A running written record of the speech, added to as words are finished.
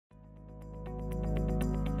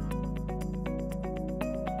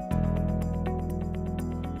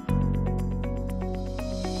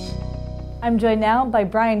I'm joined now by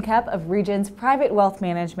Bryan Koepp of Regions Private Wealth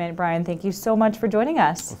Management. Bryan, thank you so much for joining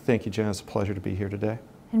us. Well, thank you, Jen. It's a pleasure to be here today.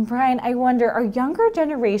 And Bryan, I wonder, are younger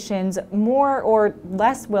generations more or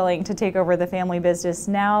less willing to take over the family business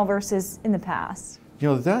now versus in the past? You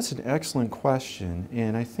know, that's an excellent question,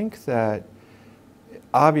 and I think that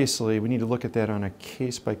obviously we need to look at that on a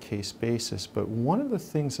case-by-case basis, but one of the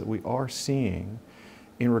things that we are seeing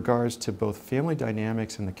in regards to both family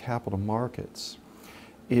dynamics and the capital markets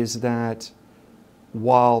is that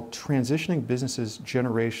while transitioning businesses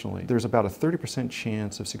generationally, there's about a 30%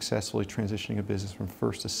 chance of successfully transitioning a business from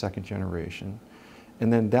first to second generation.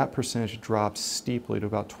 And then that percentage drops steeply to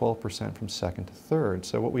about 12% from second to third.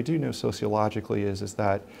 So what we do know sociologically is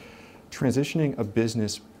that transitioning a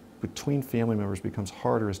business between family members becomes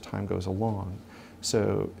harder as time goes along.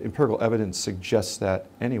 So empirical evidence suggests that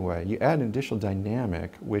anyway. You add an additional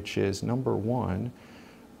dynamic, which is number one,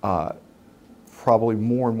 probably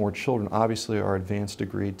more and more children obviously are advanced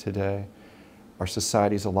degreed today. Our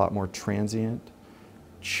society is a lot more transient.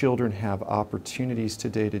 Children have opportunities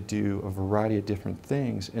today to do a variety of different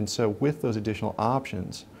things. And so with those additional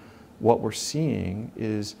options, what we're seeing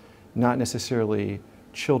is not necessarily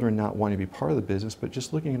children not wanting to be part of the business, but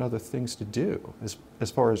just looking at other things to do as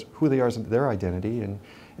far as who they are as their identity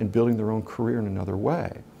and building their own career in another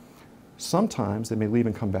way. Sometimes they may leave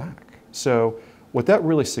and come back. So what that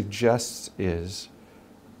really suggests is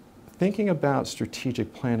thinking about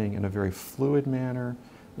strategic planning in a very fluid manner,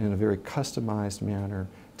 in a very customized manner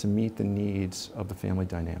to meet the needs of the family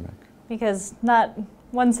dynamic. Because not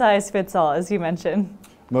one size fits all, as you mentioned.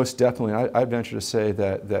 Most definitely. I venture to say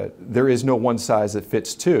that there is no one size that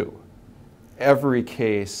fits two. Every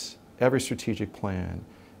case, every strategic plan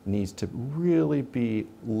needs to really be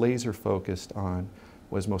laser focused on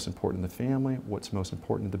what is most important to the family, what's most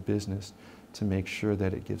important to the business, to make sure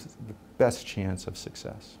that it gives the best chance of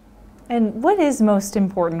success. And what is most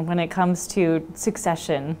important when it comes to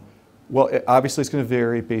succession? Well, obviously it's going to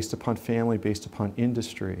vary based upon family, based upon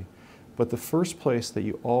industry. But the first place that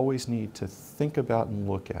you always need to think about and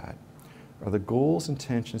look at are the goals,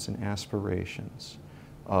 intentions, and aspirations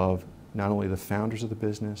of not only the founders of the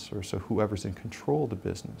business, or so whoever's in control of the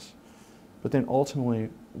business, but then ultimately,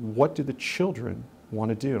 what do the children want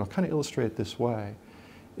to do? And I'll kind of illustrate it this way,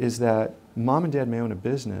 is that mom and dad may own a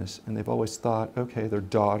business and they've always thought, okay, their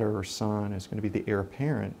daughter or son is going to be the heir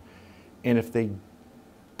apparent. And if they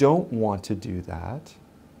don't want to do that,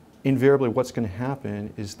 invariably what's going to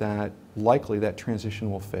happen is that likely that transition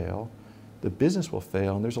will fail, the business will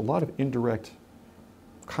fail, and there's a lot of indirect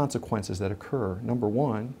consequences that occur. Number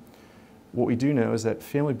one, what we do know is that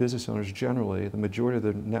family business owners generally, the majority of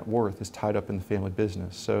their net worth is tied up in the family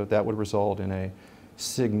business. So that would result in a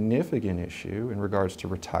significant issue in regards to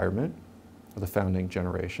retirement of the founding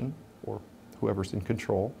generation or whoever's in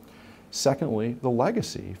control. Secondly, the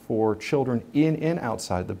legacy for children in and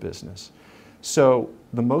outside the business. So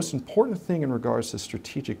the most important thing in regards to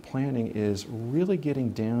strategic planning is really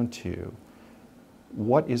getting down to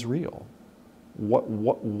what is real,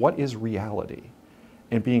 what is reality,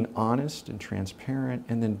 and being honest and transparent,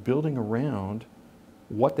 and then building around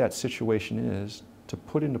what that situation is to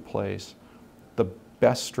put into place the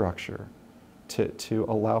best structure to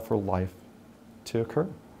allow for life to occur.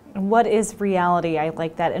 What is reality? I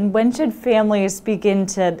like that. And when should families begin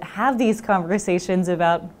to have these conversations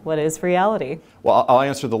about what is reality? Well, I'll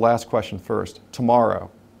answer the last question first.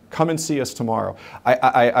 Tomorrow. Come and see us tomorrow.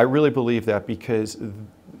 I really believe that, because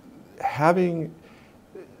having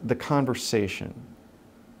the conversation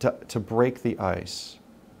to break the ice,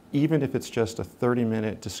 even if it's just a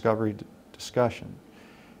 30-minute discovery discussion,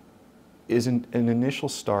 is an initial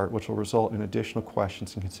start which will result in additional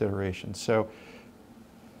questions and considerations. So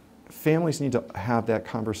families need to have that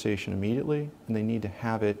conversation immediately, and they need to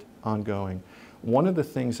have it ongoing. One of the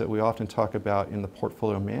things that we often talk about in the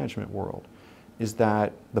portfolio management world is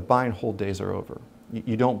that the buy and hold days are over.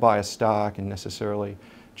 You don't buy a stock and necessarily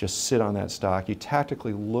just sit on that stock. You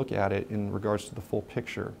tactically look at it in regards to the full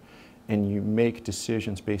picture, and you make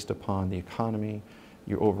decisions based upon the economy,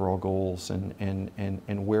 your overall goals, and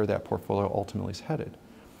where that portfolio ultimately is headed.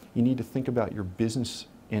 You need to think about your business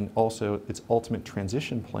and also its ultimate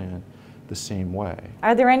transition plan the same way.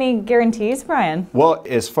 Are there any guarantees, Bryan? Well,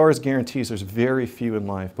 as far as guarantees, there's very few in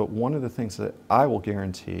life, but one of the things that I will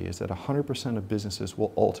guarantee is that 100% of businesses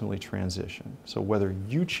will ultimately transition. So whether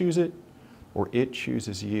you choose it or it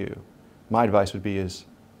chooses you, my advice would be is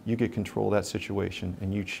you get control of that situation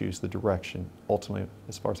and you choose the direction ultimately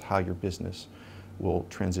as far as how your business will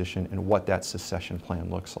transition and what that succession plan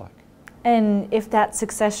looks like. And if that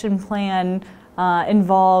succession plan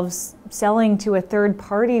involves selling to a third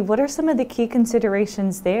party. What are some of the key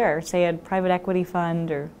considerations there, say a private equity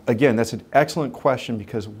fund or? Again, that's an excellent question,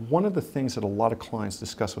 because one of the things that a lot of clients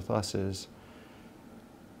discuss with us is,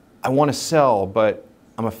 I want to sell, but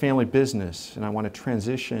I'm a family business and I want to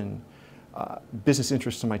transition business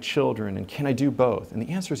interests to my children, and can I do both? And the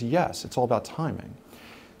answer is yes. It's all about timing.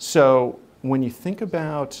 So when you think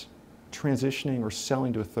about transitioning or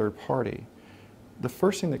selling to a third party, the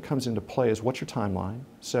first thing that comes into play is, what's your timeline?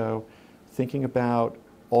 So thinking about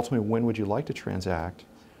ultimately when would you like to transact.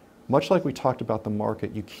 Much like we talked about the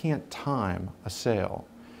market, you can't time a sale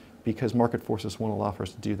because market forces won't allow for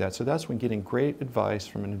us to do that. So that's when getting great advice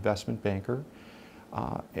from an investment banker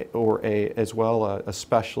or a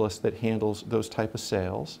specialist that handles those type of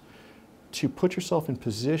sales, to put yourself in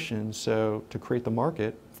position to create the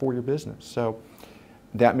market for your business. So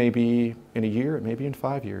that may be in a year, it may be in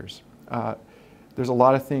 5 years. There's a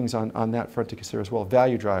lot of things on that front to consider as well.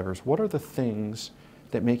 Value drivers. What are the things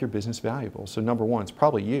that make your business valuable? So number one, it's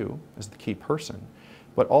probably you as the key person,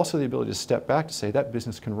 but also the ability to step back to say that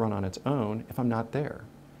business can run on its own if I'm not there,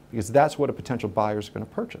 because that's what a potential buyer is going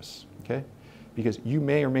to purchase, okay? Because you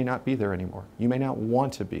may or may not be there anymore. You may not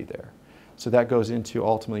want to be there. So that goes into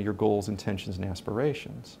ultimately your goals, intentions, and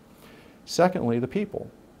aspirations. Secondly, the people.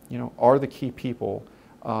 You know, are the key people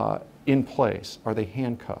in place? Are they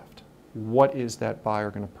handcuffed? What is that buyer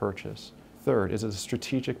going to purchase? Third, is it a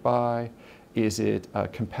strategic buy? Is it a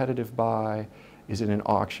competitive buy? Is it an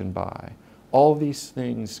auction buy? All of these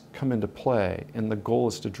things come into play, and the goal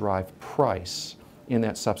is to drive price in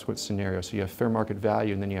that subsequent scenario. So you have fair market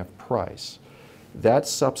value and then you have price. That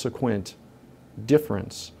subsequent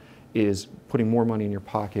difference is putting more money in your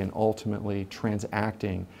pocket and ultimately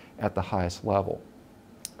transacting at the highest level.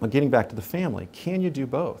 Now, getting back to the family, can you do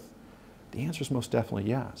both? The answer is most definitely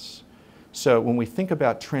yes. So when we think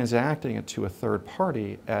about transacting it to a third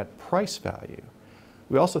party at price value,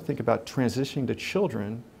 we also think about transitioning to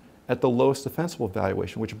children at the lowest defensible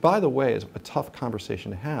valuation, which, by the way, is a tough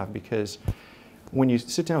conversation to have, because when you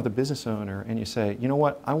sit down with a business owner and you say, you know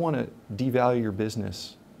what, I want to devalue your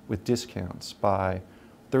business with discounts by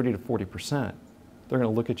 30 to 40%, they're going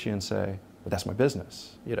to look at you and say, well, that's my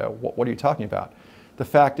business. You know, what are you talking about? The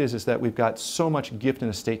fact is that we've got so much gift and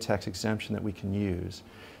estate tax exemption that we can use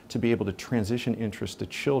to be able to transition interest to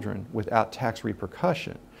children without tax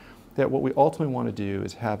repercussion, that what we ultimately want to do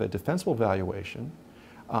is have a defensible valuation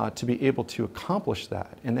to be able to accomplish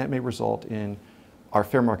that. And that may result in our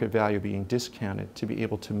fair market value being discounted to be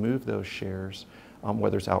able to move those shares,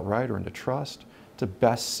 whether it's outright or into trust, to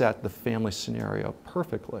best set the family scenario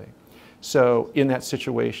perfectly. So in that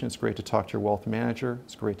situation, it's great to talk to your wealth manager,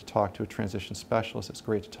 it's great to talk to a transition specialist, it's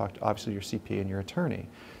great to talk to obviously your CPA and your attorney.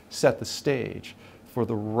 Set the stage for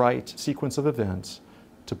the right sequence of events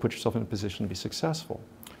to put yourself in a position to be successful.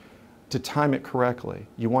 To time it correctly,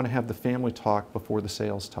 you want to have the family talk before the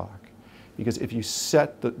sales talk. Because if you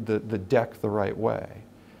set the deck the right way,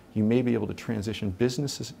 you may be able to transition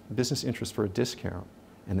business interest for a discount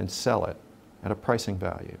and then sell it at a pricing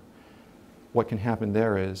value. What can happen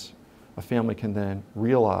there is a family can then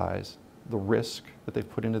realize the risk that they've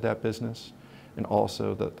put into that business, and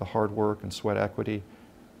also the hard work and sweat equity,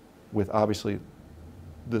 with obviously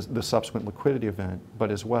the subsequent liquidity event,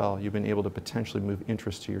 but as well, you've been able to potentially move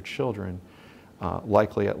interest to your children,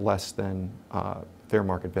 likely at less than fair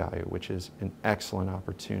market value, which is an excellent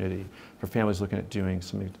opportunity for families looking at doing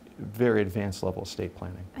some very advanced level estate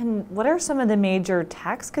planning. And what are some of the major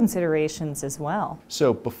tax considerations as well?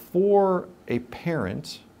 So before a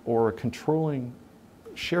parent or a controlling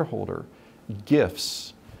shareholder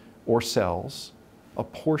gifts or sells a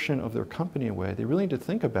portion of their company away, they really need to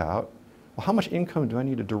think about, well, how much income do I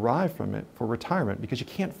need to derive from it for retirement? Because you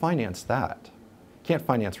can't finance that. You can't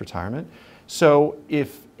finance retirement. So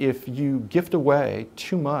if you gift away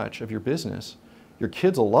too much of your business, your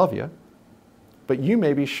kids will love you, but you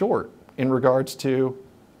may be short in regards to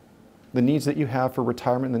the needs that you have for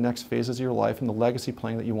retirement in the next phases of your life and the legacy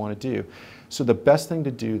planning that you want to do. So the best thing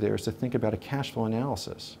to do there is to think about a cash flow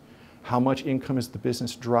analysis. How much income is the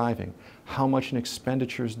business driving? How much in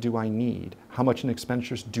expenditures do I need? How much in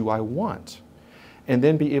expenditures do I want? And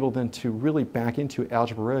then be able then to really back into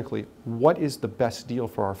algebraically, what is the best deal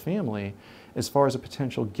for our family as far as a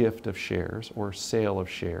potential gift of shares or sale of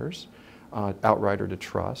shares, outright or to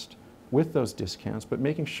trust, with those discounts, but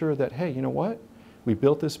making sure that, hey, you know what? We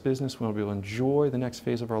built this business, we want to be able to enjoy the next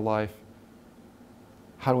phase of our life.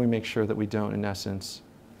 How do we make sure that we don't, in essence,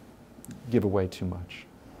 give away too much?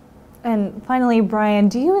 And finally, Bryan,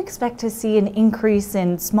 do you expect to see an increase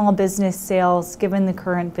in small business sales given the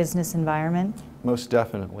current business environment? Most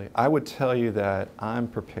definitely. I would tell you that I'm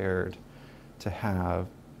prepared to have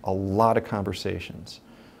a lot of conversations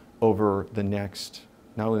over the next,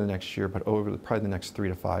 not only the next year, but over probably the next 3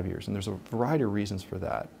 to 5 years. And there's a variety of reasons for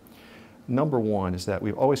that. Number one is that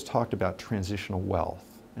we've always talked about transitional wealth.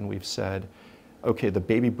 And we've said, okay, the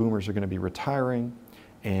baby boomers are going to be retiring,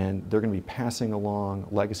 and they're going to be passing along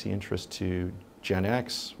legacy interest to Gen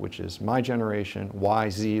X, which is my generation, Y,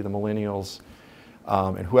 Z, the millennials,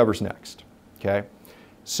 and whoever's next, okay?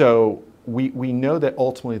 So we know that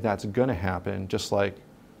ultimately that's going to happen, just like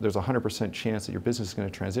there's a 100% chance that your business is going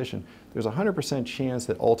to transition. There's a 100% chance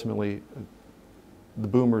that ultimately the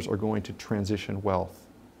boomers are going to transition wealth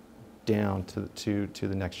down to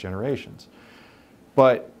the next generations.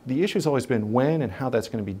 But the issue has always been when and how that's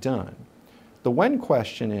going to be done. The when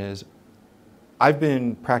question is, I've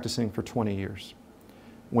been practicing for 20 years.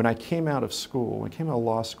 When I came out of school, when I came out of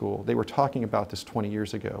law school, they were talking about this 20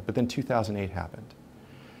 years ago, but then 2008 happened.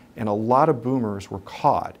 And a lot of boomers were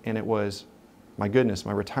caught, and it was, my goodness,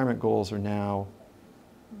 my retirement goals are now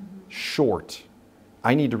short.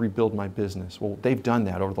 I need to rebuild my business. Well, they've done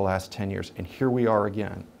that over the last 10 years, and here we are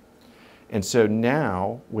again. And so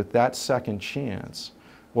now, with that second chance,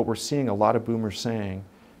 what we're seeing a lot of boomers saying,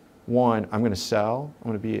 one, I'm going to sell, I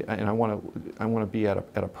want to be at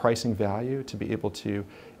a pricing value to be able to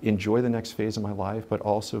enjoy the next phase of my life, but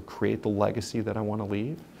also create the legacy that I want to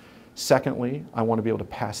leave. Secondly, I want to be able to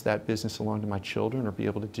pass that business along to my children or be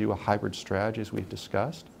able to do a hybrid strategy as we've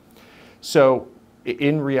discussed. So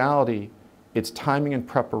in reality, its timing and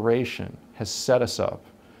preparation has set us up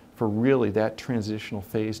for really that transitional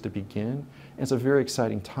phase to begin. And it's a very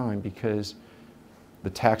exciting time because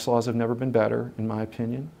the tax laws have never been better, in my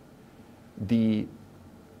opinion. The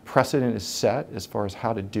precedent is set as far as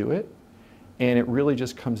how to do it, and it really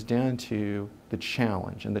just comes down to the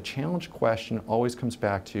challenge. And the challenge question always comes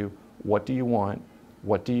back to, what do you want?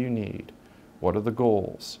 What do you need? What are the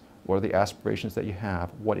goals? What are the aspirations that you have?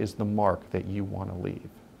 What is the mark that you want to leave?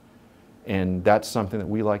 And that's something that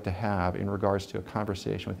we like to have in regards to a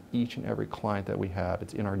conversation with each and every client that we have.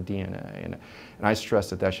 It's in our DNA. And I stress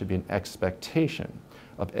that that should be an expectation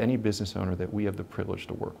of any business owner that we have the privilege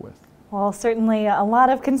to work with. Well, certainly a lot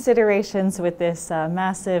of considerations with this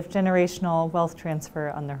massive generational wealth transfer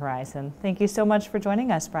on the horizon. Thank you so much for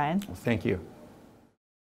joining us, Bryan. Well, thank you.